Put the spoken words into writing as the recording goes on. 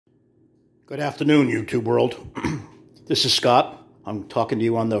Good afternoon, YouTube world. This is Scott. I'm talking to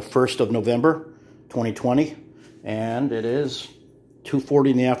you on the 1st of November, 2020, and it is 2:40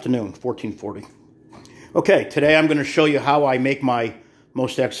 in the afternoon, 14:40. Okay, today I'm going to show you how I make my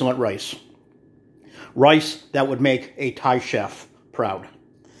most excellent rice. Rice that would make a Thai chef proud.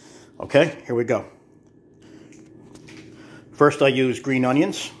 Okay, here we go. First I use green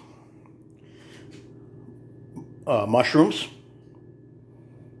onions, mushrooms,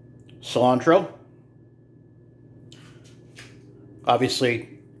 cilantro,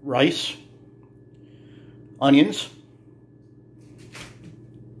 obviously rice, onions,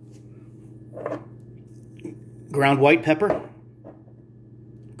 ground white pepper,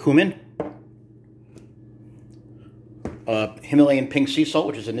 cumin, Himalayan pink sea salt,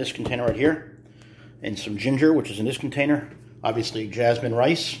 which is in this container right here, and some ginger, which is in this container, obviously jasmine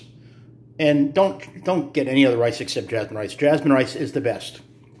rice, and don't get any other rice except jasmine rice. Jasmine rice is the best.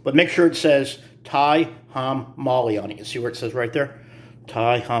 But make sure it says Thai Ham Mali on it. You see where it says right there?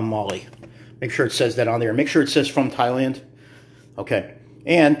 Thai Ham Mali. Make sure it says that on there. Make sure it says from Thailand. Okay.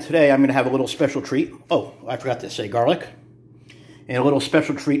 And today I'm going to have a little special treat. Oh, I forgot to say garlic. And a little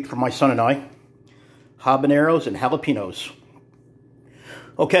special treat for my son and I. Habaneros and jalapenos.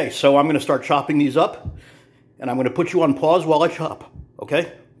 Okay, so I'm going to start chopping these up. And I'm going to put you on pause while I chop.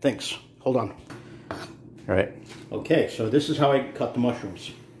 Okay? Thanks. Hold on. All right. Okay, so this is how I cut the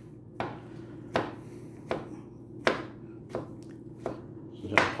mushrooms.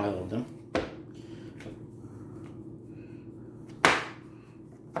 There's a pile of them.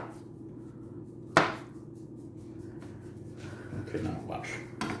 Okay, now watch.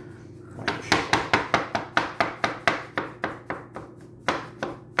 Watch the shape.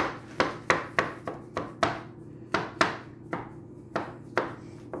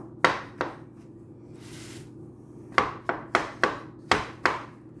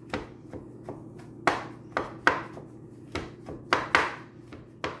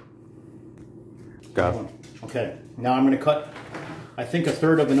 Got it. Okay, now I'm going to cut, I think, a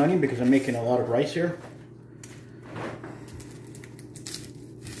third of an onion because I'm making a lot of rice here.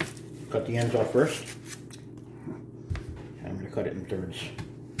 Cut the ends off first. I'm going to cut it in thirds.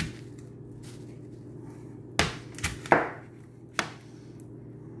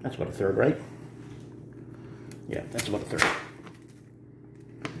 That's about a third, right? Yeah, that's about a third.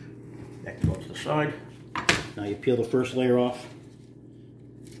 That goes to the side. Now you peel the first layer off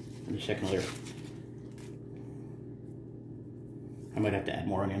and the second layer. I might have to add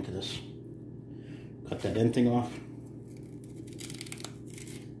more onion to this. Cut that end thing off.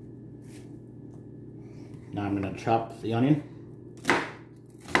 Now I'm going to chop the onion.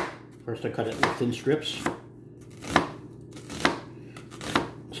 First I cut it in thin strips.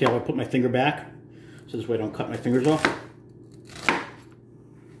 See how I put my finger back? So this way I don't cut my fingers off.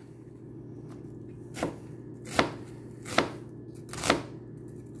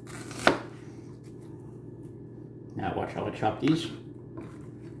 Now watch how I chop these.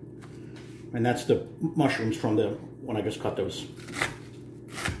 And that's the mushrooms from the when I just cut those.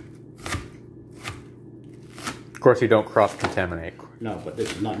 Of course, you don't cross-contaminate. No, but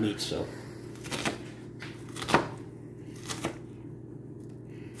this is not meat, so.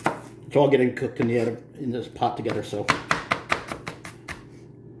 It's all getting cooked in this pot together, so.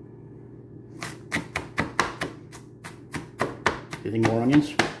 You think more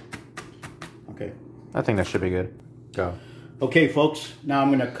onions? Okay. I think that should be good. Go. Okay, folks, now I'm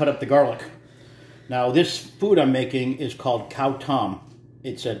going to cut up the garlic. Now, this food I'm making is called Khao Tom.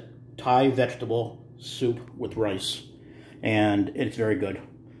 It's a Thai vegetable soup with rice, and it's very good.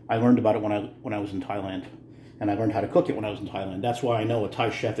 I learned about it when I was in Thailand, and I learned how to cook it when I was in Thailand. That's why I know a Thai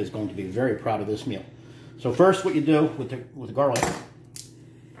chef is going to be very proud of this meal. So first, what you do with the garlic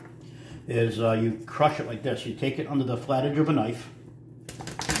is you crush it like this. You take it under the flat edge of a knife,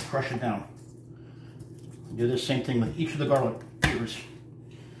 crush it down. Do the same thing with each of the garlic ears.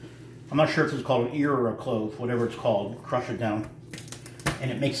 I'm not sure if it's called an ear or a clove, whatever it's called. Crush it down, and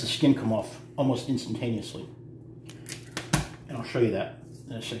it makes the skin come off almost instantaneously. And I'll show you that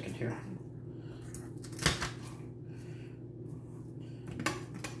in a second here.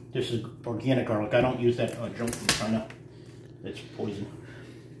 This is organic garlic. I don't use that junk from China. It's poison.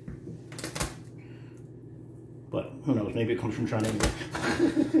 But who knows? Maybe it comes from China anyway.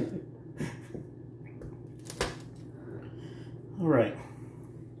 All right.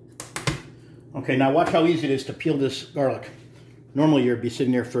 Okay, now watch how easy it is to peel this garlic. Normally you'd be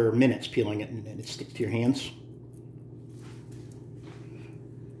sitting there for minutes peeling it and it sticks to your hands.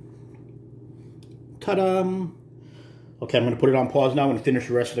 Ta-da! Okay, I'm going to put it on pause now. I'm going to finish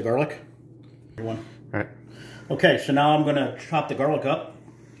the rest of the garlic. Everyone. All right. Okay, so now I'm going to chop the garlic up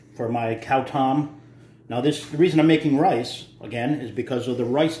for my Khao Tom. Now the reason I'm making rice, again, is because of the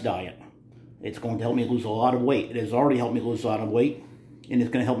rice diet. It's going to help me lose a lot of weight. It has already helped me lose a lot of weight, and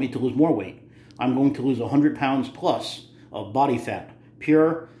it's going to help me to lose more weight. I'm going to lose 100 pounds plus of body fat,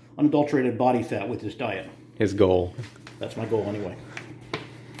 pure, unadulterated body fat with this diet. His goal. That's my goal anyway.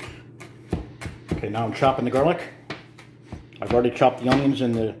 Okay, now I'm chopping the garlic. I've already chopped the onions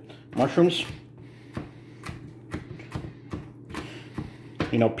and the mushrooms.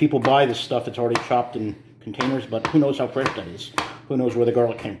 You know, people buy this stuff, it's already chopped in containers, but who knows how fresh that is? Who knows where the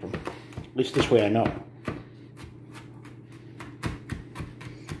garlic came from? At least this way I know.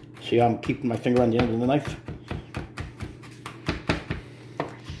 See how I'm keeping my finger on the end of the knife?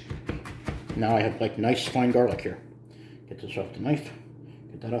 Now I have like nice fine garlic here. Get this off the knife.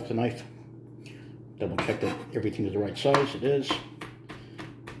 Get that off the knife. Double check that everything is the right size. It is.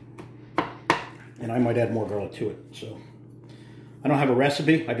 And I might add more garlic to it. So I don't have a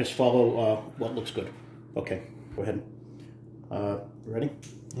recipe. I just follow what looks good. Okay, go ahead. Ready?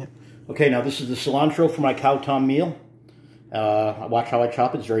 Yep. Okay, now this is the cilantro for my Khao Tom meal. Watch how I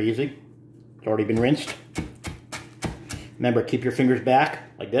chop it. It's very easy. It's already been rinsed. Remember, keep your fingers back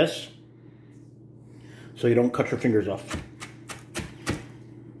like this so you don't cut your fingers off.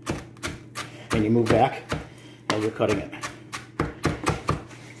 And you move back while you're cutting it.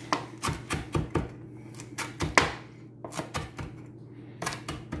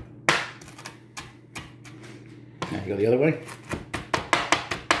 Now you go the other way.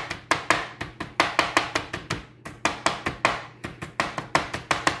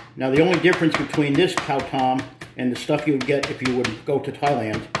 Now the only difference between this Khao Tom and the stuff you would get if you would go to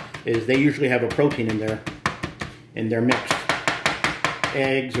Thailand is they usually have a protein in their mix.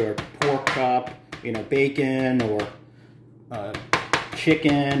 Eggs or pork chop, you know, bacon or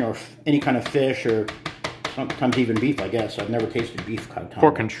chicken or any kind of fish, or sometimes even beef, I guess. I've never tasted beef Khao Tom.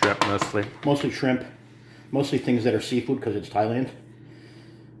 Pork and shrimp mostly. Mostly shrimp. Mostly things that are seafood because it's Thailand.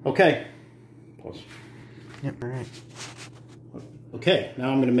 Okay. Pause. Yep, all right. Okay, now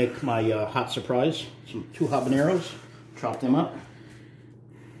I'm going to make my hot surprise. 2 habaneros, chop them up,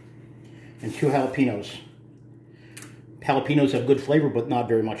 and 2 jalapenos. Jalapenos have good flavor, but not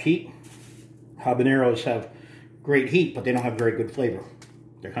very much heat. Habaneros have great heat, but they don't have very good flavor.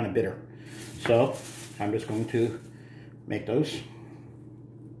 They're kind of bitter. So, I'm just going to make those.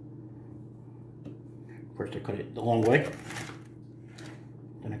 First I cut it the long way.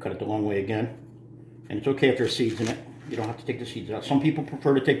 Then I cut it the long way again. And it's okay if there's seeds in it. You don't have to take the seeds out. Some people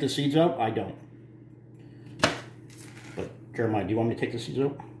prefer to take the seeds out. I don't. But, Jeremiah, do you want me to take the seeds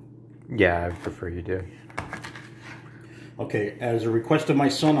out? Yeah, I prefer you do. Okay, as a request of my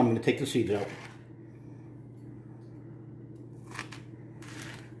son, I'm going to take the seeds out.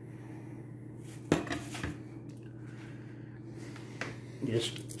 You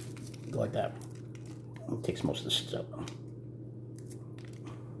just go like that. It takes most of the seeds out.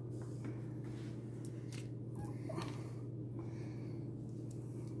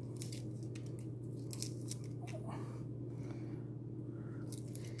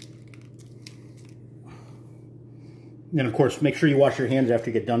 And of course, make sure you wash your hands after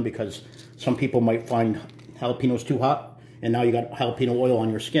you get done, because some people might find jalapenos too hot, and now you got jalapeno oil on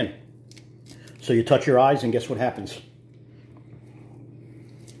your skin. So you touch your eyes, and guess what happens?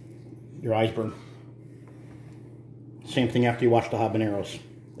 Your eyes burn. Same thing after you wash the habaneros.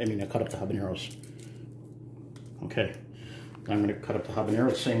 I cut up the habaneros. Okay, I'm going to cut up the habaneros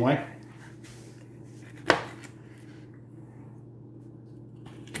the same way.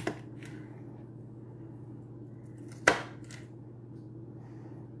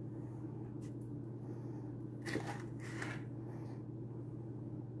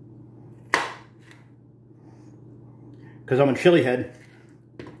 Because I'm a chili head,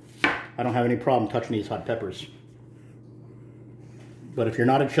 I don't have any problem touching these hot peppers. But if you're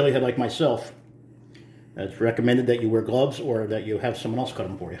not a chili head like myself, it's recommended that you wear gloves or that you have someone else cut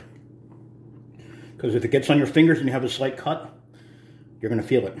them for you. Because if it gets on your fingers and you have a slight cut, you're going to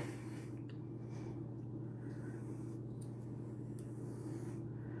feel it.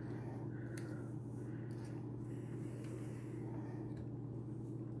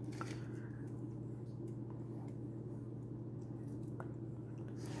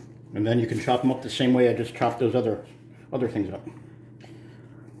 And then you can chop them up the same way I just chopped those other things up.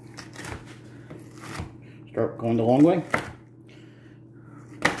 Start going the long way.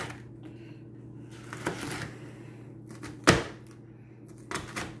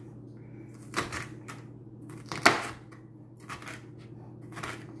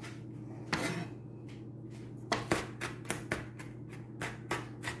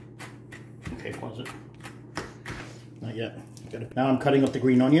 Okay, pause it. Not yet. Good. Now I'm cutting up the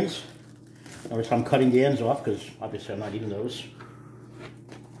green onions. Notice I'm cutting the ends off because obviously I'm not eating those.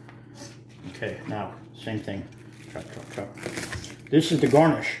 Okay, now same thing. Chop, chop, chop. This is the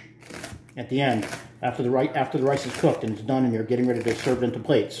garnish at the end. After the rice is cooked and it's done and you're getting ready to serve it into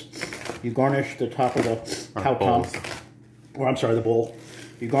plates, you garnish the top of the Khao tom, or I'm sorry, the bowl.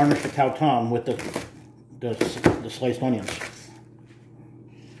 You garnish the Khao tom with the sliced onions.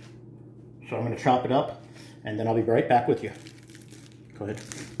 So I'm going to chop it up, and then I'll be right back with you. Go ahead.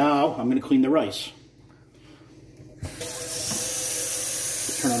 Now I'm going to clean the rice.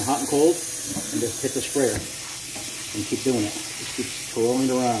 Just turn on hot and cold, and just hit the sprayer, and keep doing it. Just keep twirling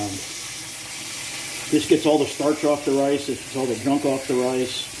it around. This gets all the starch off the rice. This gets all the junk off the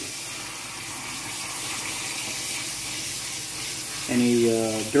rice. Any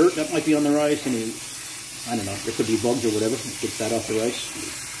dirt that might be on the rice, any, I don't know, there could be bugs or whatever. Get that off the rice.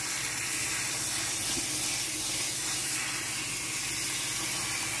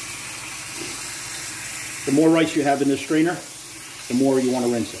 The more rice you have in this strainer, the more you want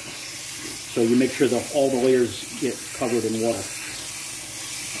to rinse it. So you make sure that all the layers get covered in water.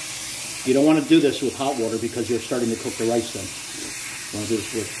 You don't want to do this with hot water because you're starting to cook the rice then. You want to do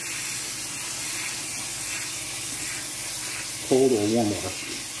this with cold or warm water.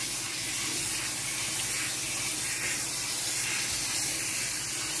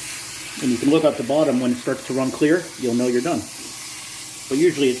 And you can look at the bottom when it starts to run clear, you'll know you're done. But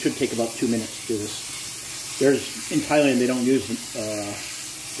usually it should take about 2 minutes to do this. In Thailand, they don't use a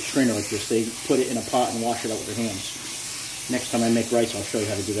strainer like this. They put it in a pot and wash it out with their hands. Next time I make rice, I'll show you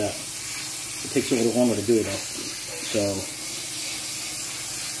how to do that. It takes a little longer to do it though. So,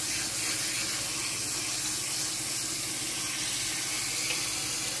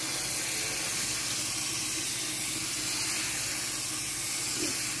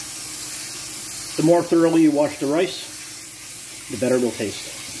 the more thoroughly you wash the rice, the better it'll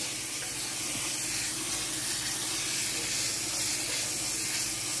taste.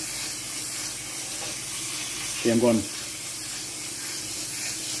 See, I'm going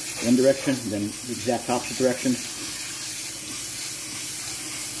one direction, then the exact opposite direction,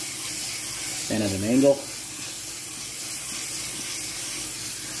 and at an angle,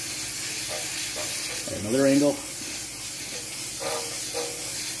 at another angle,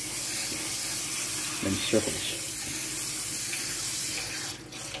 then circles.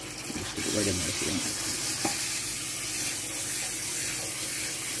 Just stick it right in there at the end.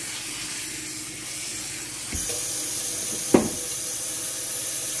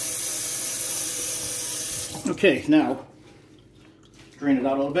 Okay, now drain it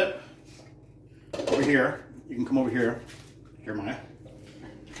out a little bit. Over here, you can come over here, Jeremiah.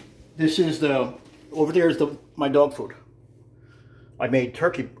 This is over there is my dog food. I made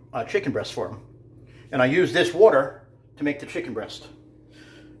chicken breast for him, and I use this water to make the chicken breast.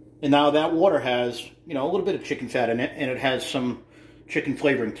 And now that water has, you know, a little bit of chicken fat in it, and it has some chicken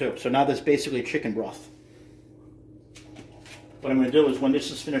flavoring too. So now that's basically chicken broth. What I'm going to do is when this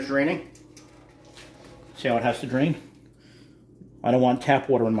is finished draining. See how it has to drain? I don't want tap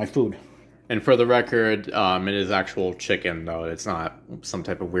water in my food. And for the record, it is actual chicken, though. It's not some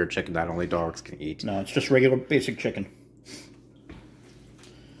type of weird chicken that only dogs can eat. No, it's just regular basic chicken.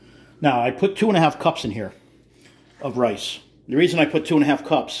 Now, I put 2.5 cups in here of rice. The reason I put 2.5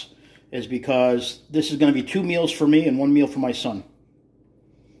 cups is because this is going to be 2 meals for me and 1 meal for my son.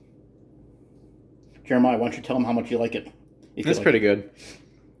 Jeremiah, why don't you tell him how much you like it? It's pretty good.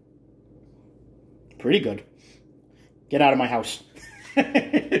 Pretty good. Get out of my house.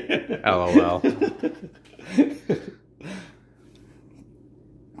 LOL.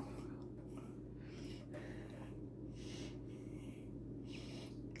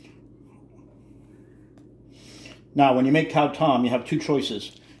 Now, when you make Khao tom, you have 2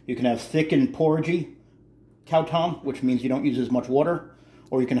 choices. You can have thick and porridgey Khao tom, which means you don't use as much water,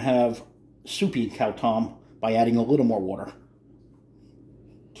 or you can have soupy Khao tom by adding a little more water.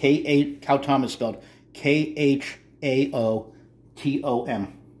 Khao tom is spelled K-H-A-O-T-O-M.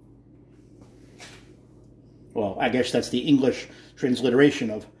 Well, I guess that's the English transliteration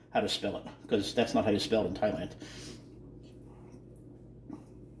of how to spell it, because that's not how you spell it in Thailand.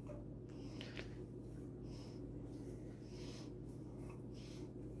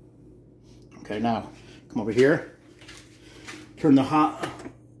 Okay, now come over here. Turn it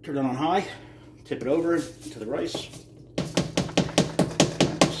on high. Tip it over to the rice.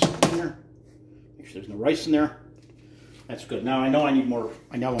 Make sure there's no rice in there. That's good. Now I know I need more.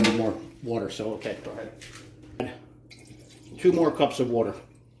 I know I need more water. So okay, go ahead. 2 more cups of water.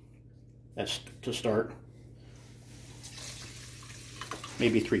 That's to start.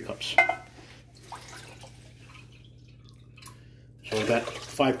 Maybe 3 cups. So I've got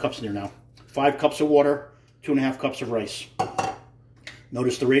 5 cups in there now. 5 cups of water, 2.5 cups of rice.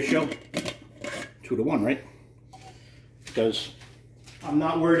 Notice the ratio? 2 to 1, right? Because I'm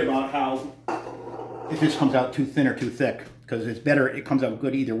not worried about how, if this comes out too thin or too thick, because it's better, it comes out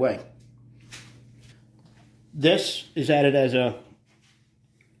good either way. This is added as a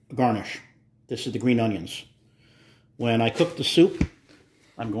garnish. This is the green onions. When I cook the soup,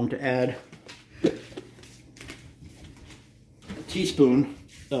 I'm going to add a teaspoon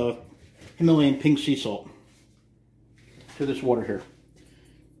of Himalayan pink sea salt to this water here.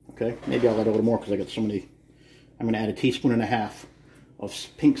 Okay, maybe I'll add a little more because I got so many. I'm going to add a teaspoon and a half of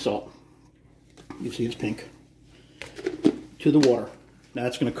pink salt. You see it's pink. To the water. Now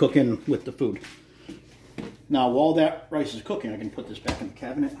it's going to cook in with the food. Now while that rice is cooking, I can put this back in the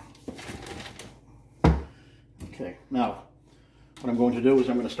cabinet. Okay, now what I'm going to do is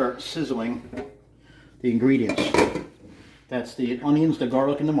I'm going to start sizzling the ingredients. That's the onions, the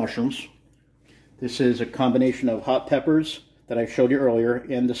garlic, and the mushrooms. This is a combination of hot peppers that I showed you earlier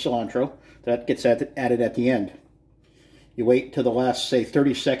and the cilantro. That gets added at the end. You wait till the last, say,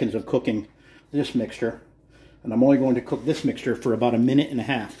 30 seconds of cooking this mixture. And I'm only going to cook this mixture for about 1.5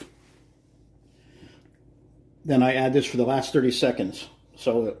 minutes. Then I add this for the last 30 seconds.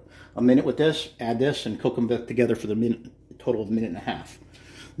 So a minute with this, add this, and cook them together for the total of 1.5 minutes.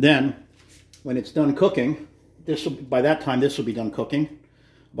 Then, when it's done cooking, by that time this will be done cooking.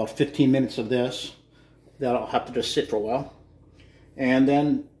 About 15 minutes of this. That'll have to just sit for a while. And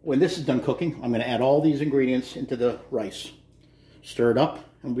then, when this is done cooking, I'm going to add all these ingredients into the rice. Stir it up,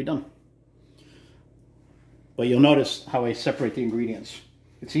 and we'll be done. But you'll notice how I separate the ingredients.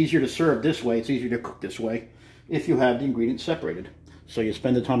 It's easier to serve this way, it's easier to cook this way, if you have the ingredients separated. So you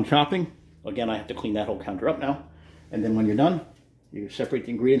spend the time chopping. Again, I have to clean that whole counter up now. And then when you're done, you separate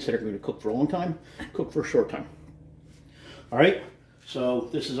the ingredients that are going to cook for a long time, cook for a short time. All right, so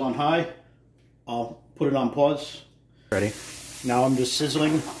this is on high. I'll put it on pause. Ready? Now I'm just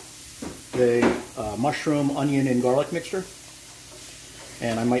sizzling the mushroom, onion, and garlic mixture.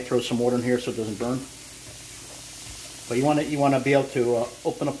 And I might throw some water in here so it doesn't burn. But you want to be able to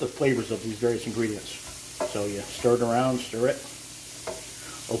open up the flavors of these various ingredients. So you stir it around, stir it,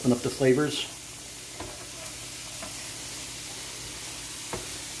 open up the flavors.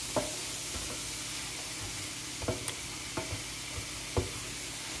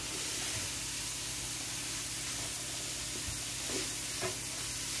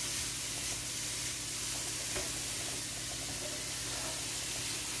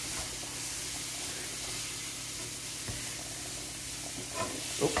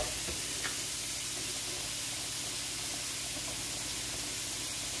 Oh.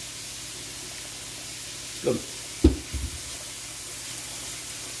 Good.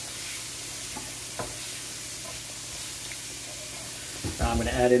 Now I'm going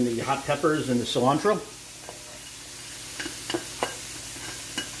to add in the hot peppers and the cilantro.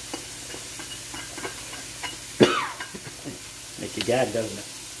 Make you gag, doesn't it?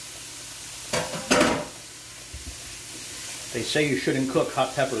 They say you shouldn't cook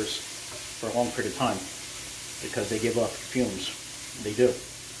hot peppers for a long period of time because they give off fumes. They do.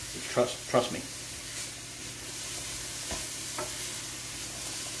 Trust me.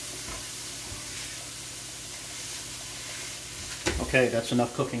 Okay, that's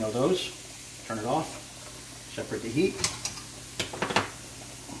enough cooking of those. Turn it off. Separate the heat.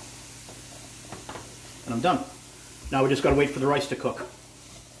 And I'm done. Now we just got to wait for the rice to cook.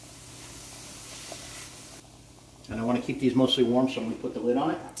 And I want to keep these mostly warm, so I'm going to put the lid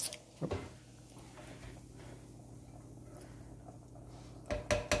on it.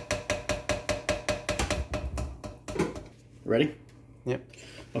 Ready? Yep.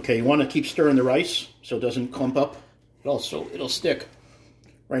 Okay, you want to keep stirring the rice so it doesn't clump up. It'll stick.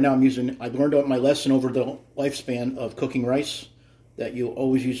 Right now I learned out my lesson over the lifespan of cooking rice that you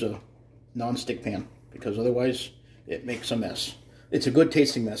always use a non-stick pan because otherwise it makes a mess. It's a good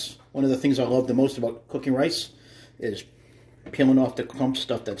tasting mess. One of the things I love the most about cooking rice is peeling off the clump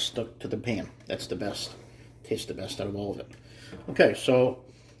stuff that's stuck to the pan. That's the best. Tastes the best out of all of it. Okay, so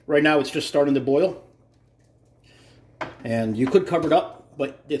right now it's just starting to boil. And you could cover it up,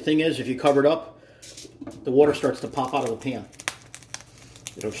 but the thing is, if you cover it up, the water starts to pop out of the pan.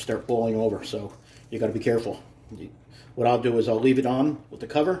 It'll start boiling over, so you got to be careful. What I'll do is I'll leave it on with the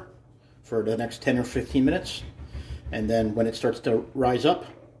cover for the next 10 or 15 minutes, and then when it starts to rise up,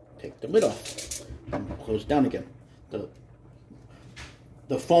 take the lid off and close it down again.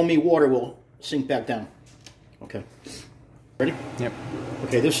 The foamy water will sink back down. Okay. Ready? Yep.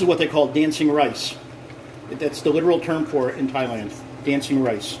 Okay, this is what they call dancing rice. That's the literal term for it in Thailand. Dancing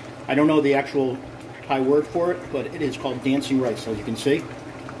rice. I don't know the actual Thai word for it, but it is called dancing rice. As you can see,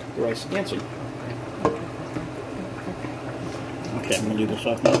 the rice is dancing. Okay, I'm going to leave this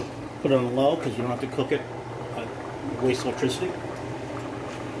off now. Put it on low because you don't have to cook it. Waste electricity.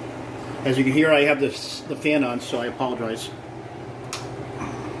 As you can hear, I have the fan on, so I apologize.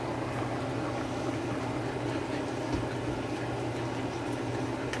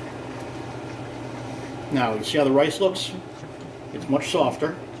 Now, you see how the rice looks? It's much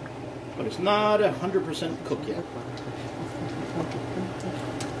softer, but it's not 100% cooked yet.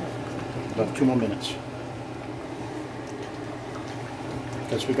 About 2 more minutes.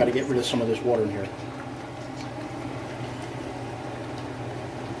 Because we've got to get rid of some of this water in here.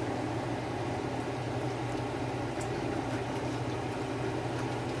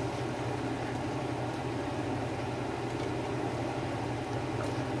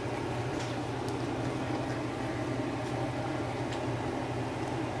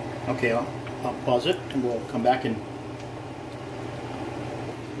 Okay, I'll pause it and we'll come back and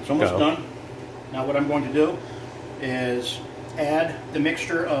it's almost done. Now what I'm going to do is add the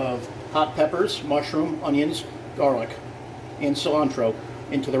mixture of hot peppers, mushroom, onions, garlic, and cilantro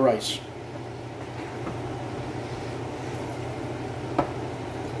into the rice.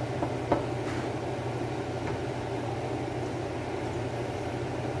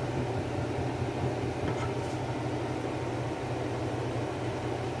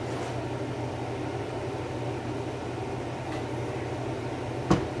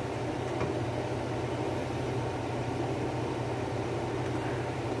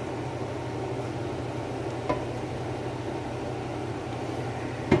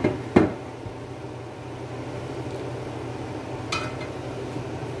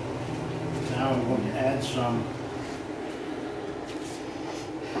 Now I'm going to add some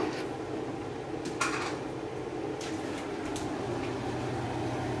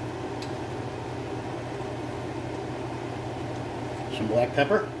black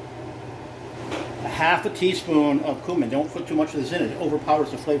pepper, a half a teaspoon of cumin. Don't put too much of this in it. It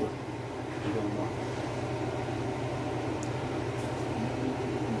overpowers the flavor.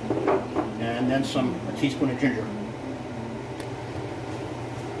 And then a teaspoon of ginger.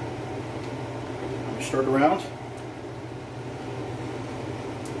 Stir it around.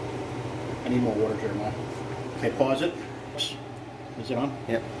 I need more water, Jeremiah. Okay, pause it. Is it on?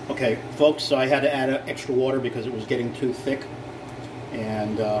 Yep. Okay, folks, so I had to add extra water because it was getting too thick.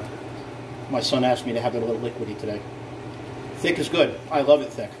 And my son asked me to have it a little liquidy today. Thick is good. I love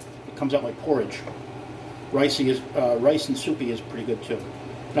it thick. It comes out like porridge. Rice and soupy is pretty good too.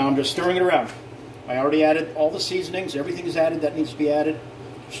 Now I'm just stirring it around. I already added all the seasonings. Everything is added that needs to be added.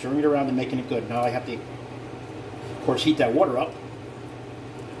 Stirring it around and making it good. Now I have to, of course, heat that water up.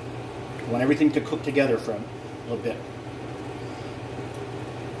 I want everything to cook together for a little bit.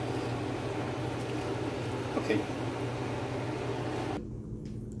 Okay.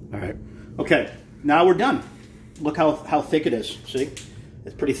 All right. Okay, now we're done. Look how thick it is. See?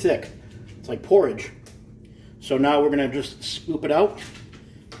 It's pretty thick. It's like porridge. So now we're going to just scoop it out.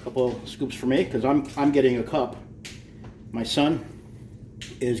 A couple of scoops for me because I'm getting a cup. My son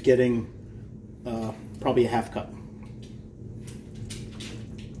is getting probably a half cup.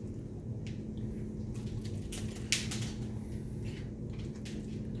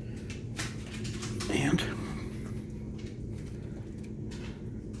 And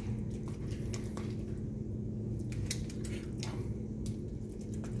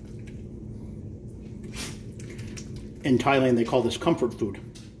in Thailand they call this comfort food.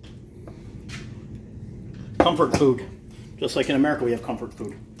 Comfort food. Just like in America, we have comfort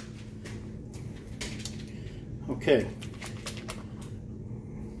food. Okay.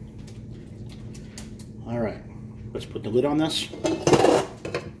 All right. Let's put the lid on this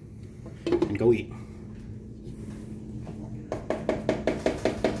and go eat.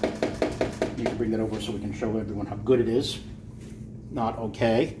 Need to bring that over so we can show everyone how good it is. Not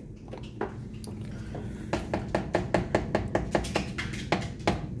okay.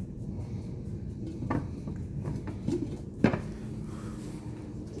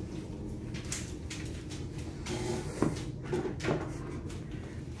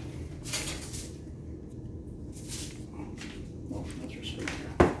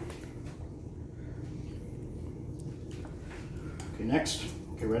 Okay, next.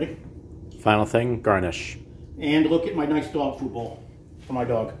 Okay, ready? Final thing, garnish. And look at my nice dog food bowl for my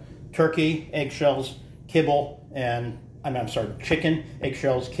dog. Turkey, eggshells, kibble, and I'm sorry, chicken,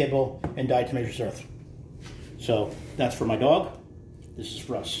 eggshells, kibble, and dyed tomato earth. So that's for my dog. This is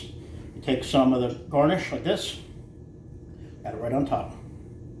for us. You take some of the garnish like this, add it right on top.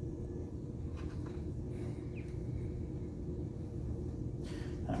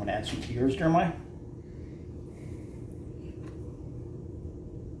 I'm going to add some to yours, Jeremiah.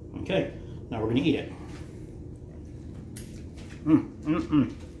 Okay, now we're gonna eat it.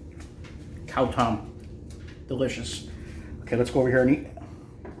 Khao Tom, delicious. Okay, let's go over here and eat.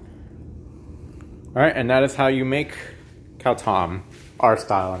 All right, and that is how you make Khao Tom, our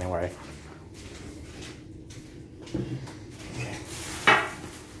style anyway. Okay.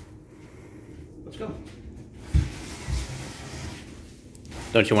 Let's go.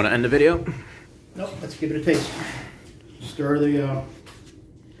 Don't you want to end the video? Nope, let's give it a taste. Stir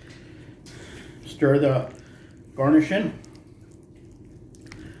the garnish in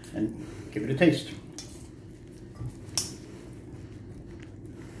and give it a taste.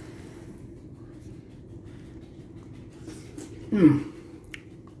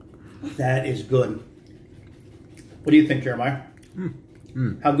 That is good. What do you think, Jeremiah?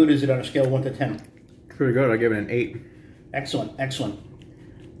 How good is it on a scale of 1 to 10? It's pretty good. I give it an 8. Excellent, excellent.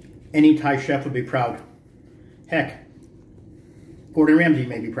 Any Thai chef would be proud. Heck, Gordon Ramsay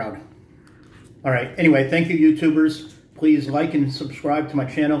may be proud. All right, anyway, thank you, YouTubers. Please like and subscribe to my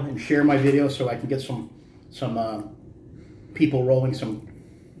channel and share my videos so I can get some people rolling, some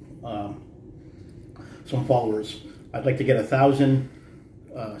followers. I'd like to get 1,000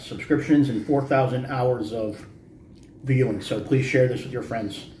 subscriptions and 4,000 hours of viewing. So please share this with your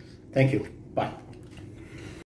friends. Thank you. Bye.